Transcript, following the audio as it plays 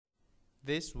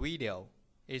This video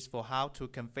is for how to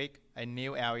configure a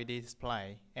new LED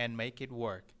display and make it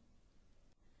work.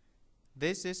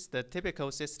 This is the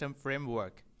typical system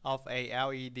framework of a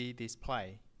LED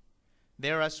display.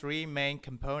 There are three main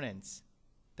components: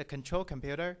 the control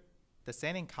computer, the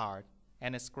setting card,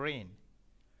 and a screen.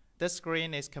 The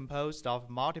screen is composed of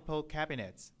multiple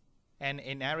cabinets, and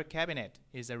in every cabinet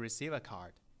is a receiver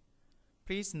card.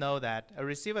 Please note that a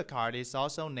receiver card is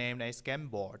also named a SCAN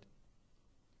board.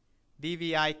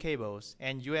 DVI cables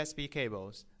and USB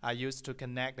cables are used to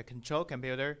connect the control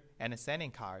computer and the setting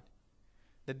card.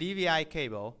 The DVI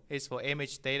cable is for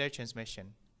image data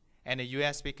transmission, and the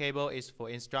USB cable is for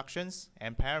instructions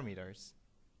and parameters.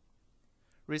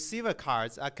 Receiver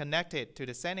cards are connected to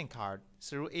the setting card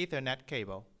through Ethernet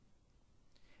cable.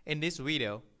 In this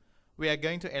video, we are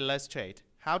going to illustrate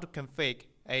how to configure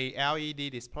a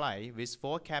LED display with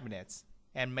 4 cabinets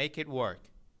and make it work.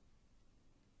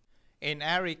 In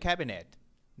every cabinet,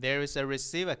 there is a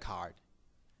receiver card.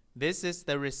 This is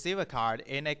the receiver card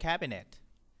in a cabinet.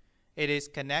 It is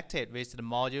connected with the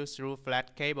module through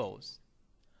flat cables.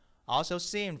 Also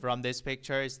seen from this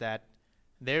picture is that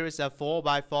there is a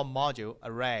 4x4 module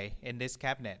array in this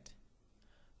cabinet.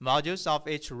 Modules of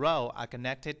each row are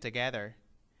connected together,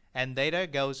 and data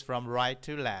goes from right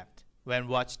to left when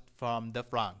watched from the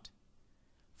front.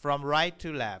 From right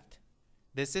to left,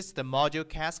 this is the module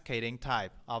cascading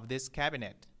type of this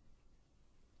cabinet.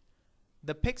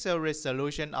 The pixel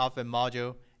resolution of a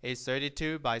module is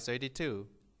 32 by 32,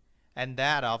 and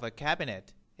that of a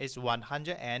cabinet is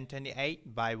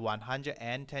 128 by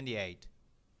 128.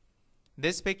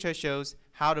 This picture shows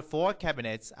how the 4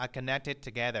 cabinets are connected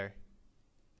together.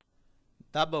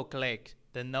 Double-click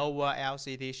the Nova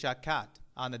LCT shortcut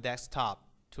on the desktop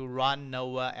to run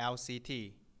Nova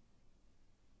LCT.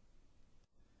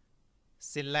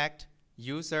 Select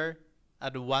User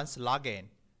Advanced Login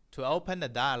to open the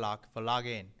dialog for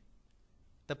login.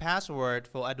 The password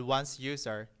for advanced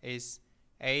user is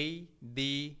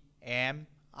ADMIN.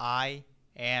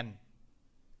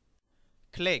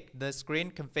 Click the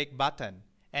Screen Config button,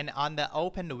 and on the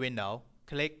Open window,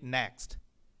 click Next.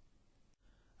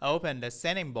 Open the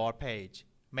setting board page.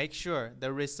 Make sure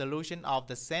the resolution of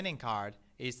the setting card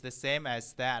is the same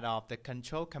as that of the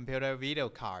control computer video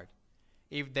card.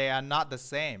 If they are not the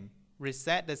same,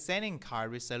 reset the setting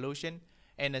card resolution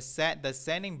and set the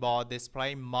setting board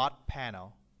display mode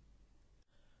panel.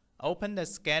 Open the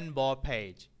scan board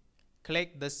page.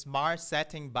 Click the Smart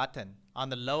Setting button on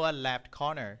the lower left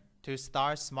corner to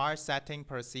start Smart Setting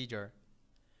procedure.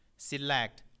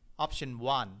 Select Option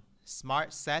 1,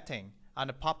 Smart Setting on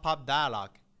the pop-up dialog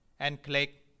and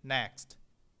click Next.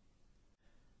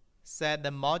 Set the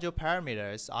module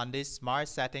parameters on this Smart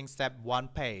Setting Step 1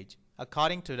 page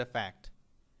according to the fact.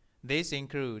 These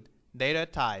include data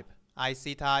type,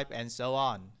 IC type, and so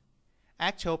on.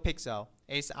 Actual pixel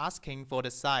is asking for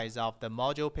the size of the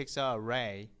module pixel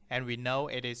array, and we know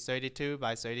it is 32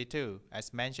 by 32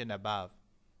 as mentioned above.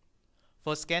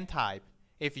 For scan type,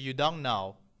 if you don't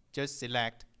know, just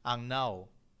select Unknown.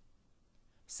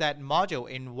 Set module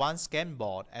in one scan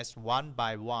board as 1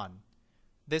 by 1.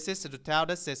 This is to tell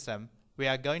the system we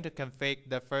are going to configure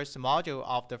the first module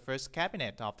of the first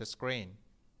cabinet of the screen.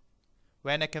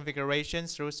 When the configuration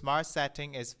through Smart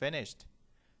Setting is finished,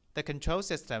 the control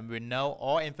system will know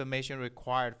all information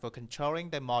required for controlling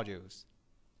the modules.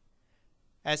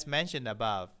 As mentioned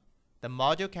above, the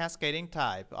module cascading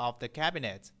type of the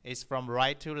cabinet is from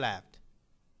right to left,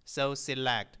 so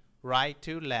select right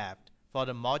to left for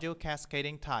the module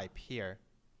cascading type here.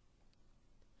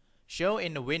 Shown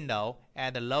in the window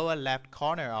at the lower left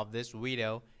corner of this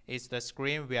video is the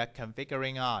screen we are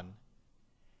configuring on.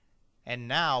 And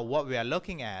now what we are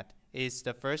looking at is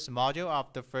the first module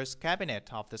of the first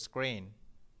cabinet of the screen.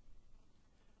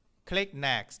 Click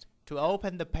Next to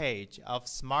open the page of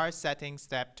Smart Setting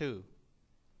Step 2.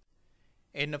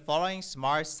 In the following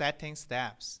Smart Setting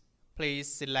steps,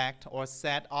 please select or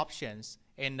set options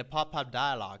in the pop-up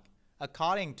dialog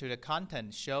according to the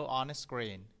content shown on the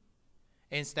screen.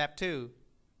 In Step 2,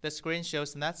 the screen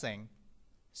shows nothing,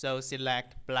 so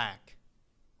select Black.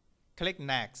 Click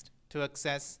Next to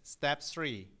access Step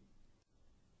 3.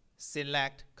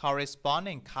 Select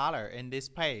corresponding color in this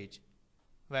page.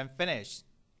 When finished,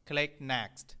 click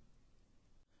Next.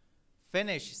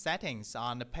 Finish settings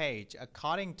on the page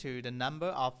according to the number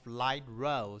of light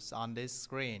rows on this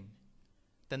screen.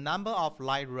 The number of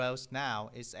light rows now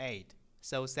is 8,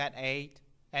 so set 8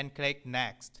 and click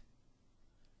Next.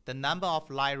 The number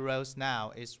of light rows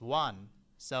now is 1,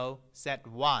 so set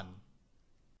 1.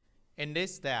 In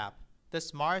this step, the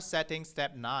Smart Setting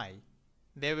Step 9,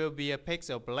 there will be a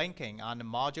pixel blinking on the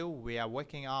module we are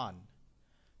working on.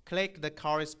 Click the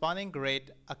corresponding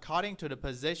grid according to the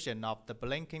position of the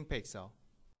blinking pixel.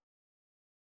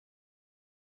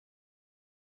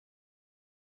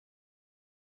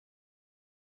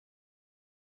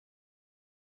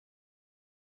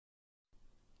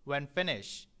 When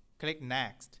finished, click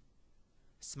Next.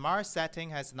 Smart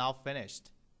Setting has now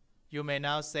finished. You may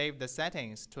now save the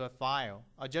settings to a file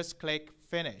or just click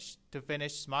Finish to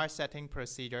finish Smart Setting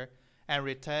procedure and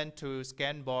return to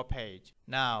Scan Board page.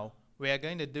 Now, we are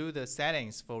going to do the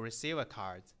settings for receiver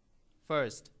cards.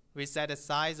 First, we set the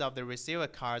size of the receiver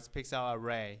card's pixel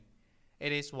array.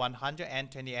 It is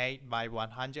 128 by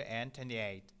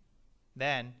 128.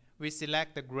 Then, we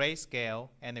select the grayscale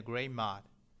and the gray mode.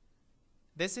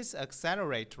 This is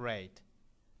accelerate rate.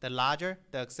 The larger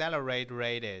the accelerate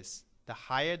rate is, the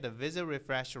higher the visual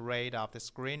refresh rate of the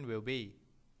screen will be.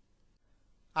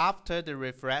 After the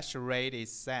refresh rate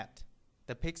is set,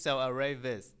 the pixel array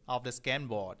width of the scan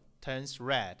board turns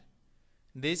red.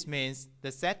 This means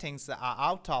the settings are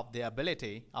out of the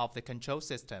ability of the control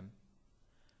system.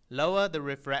 Lower the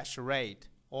refresh rate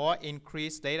or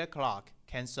increase data clock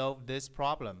can solve this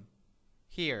problem.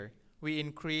 Here, we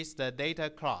increase the data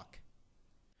clock.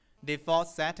 Default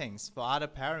settings for other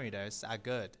parameters are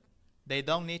good. They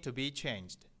don't need to be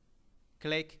changed.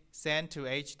 Click Send to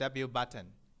HW button.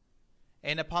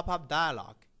 In a pop-up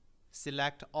dialog,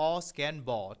 select All Scan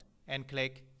Board and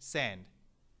click Send.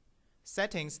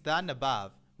 Settings done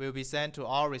above will be sent to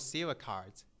all receiver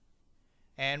cards.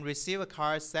 And receiver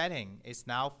card setting is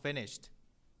now finished.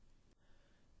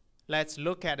 Let's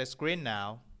look at the screen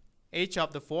now. Each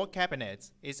of the 4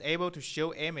 cabinets is able to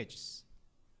show images,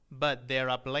 but there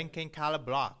are blinking color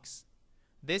blocks.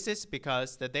 This is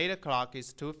because the data clock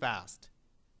is too fast.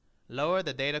 Lower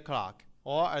the data clock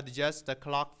or adjust the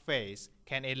clock phase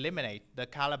can eliminate the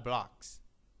color blocks.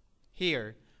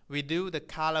 Here, we do the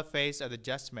color phase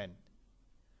adjustment.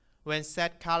 When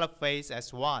set color phase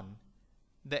as 1,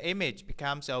 the image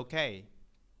becomes OK.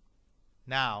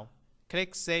 Now,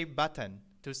 click Save button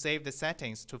to save the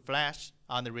settings to flash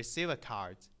on the receiver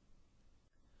card.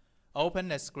 Open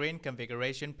the screen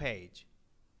configuration page.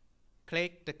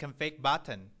 Click the Config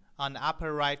button on the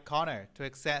upper right corner to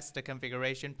access the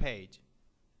configuration page.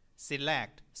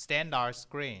 Select Standard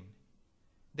Screen.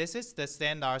 This is the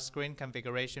standard screen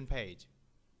configuration page.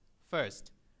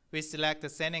 First, we select the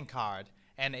sending card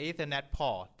and Ethernet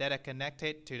port that are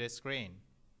connected to the screen.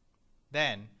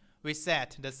 Then, we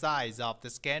set the size of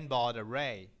the scan board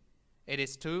array. It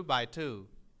is 2 by 2.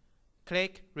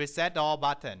 Click Reset All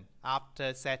button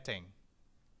after setting.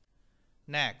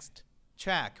 Next,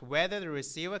 check whether the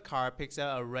receiver card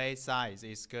pixel array size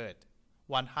is good.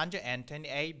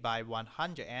 128 by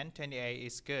 128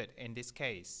 is good in this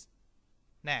case.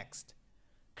 Next,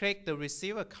 click the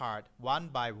receiver card one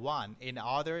by one in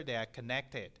order they are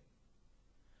connected.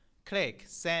 Click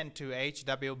Send to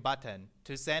HW button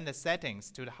to send the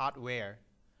settings to the hardware.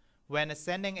 When the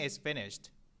sending is finished,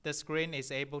 the screen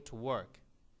is able to work.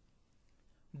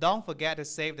 Don't forget to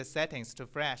save the settings to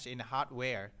flash in the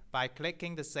hardware by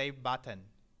clicking the Save button.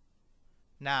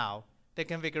 Now, the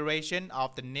configuration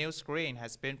of the new screen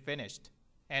has been finished,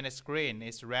 and the screen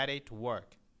is ready to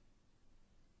work.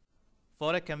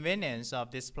 For the convenience of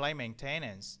display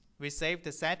maintenance, we save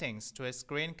the settings to a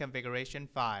screen configuration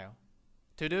file.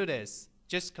 To do this,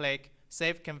 just click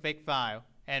Save Config File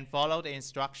and follow the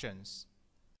instructions.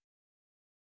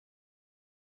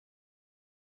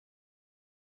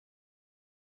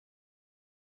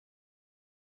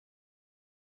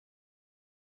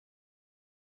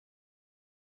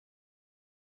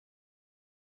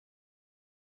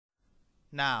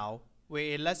 Now,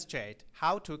 we illustrate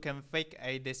how to configure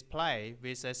a display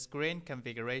with a screen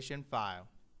configuration file.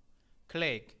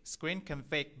 Click Screen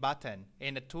Config button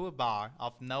in the toolbar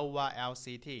of Nova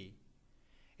LCT.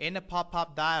 In the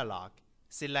pop-up dialog,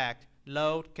 select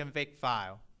Load Config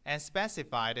File and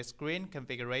specify the screen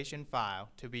configuration file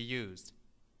to be used.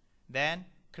 Then,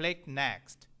 click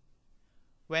Next.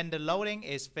 When the loading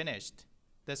is finished,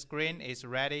 the screen is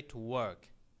ready to work.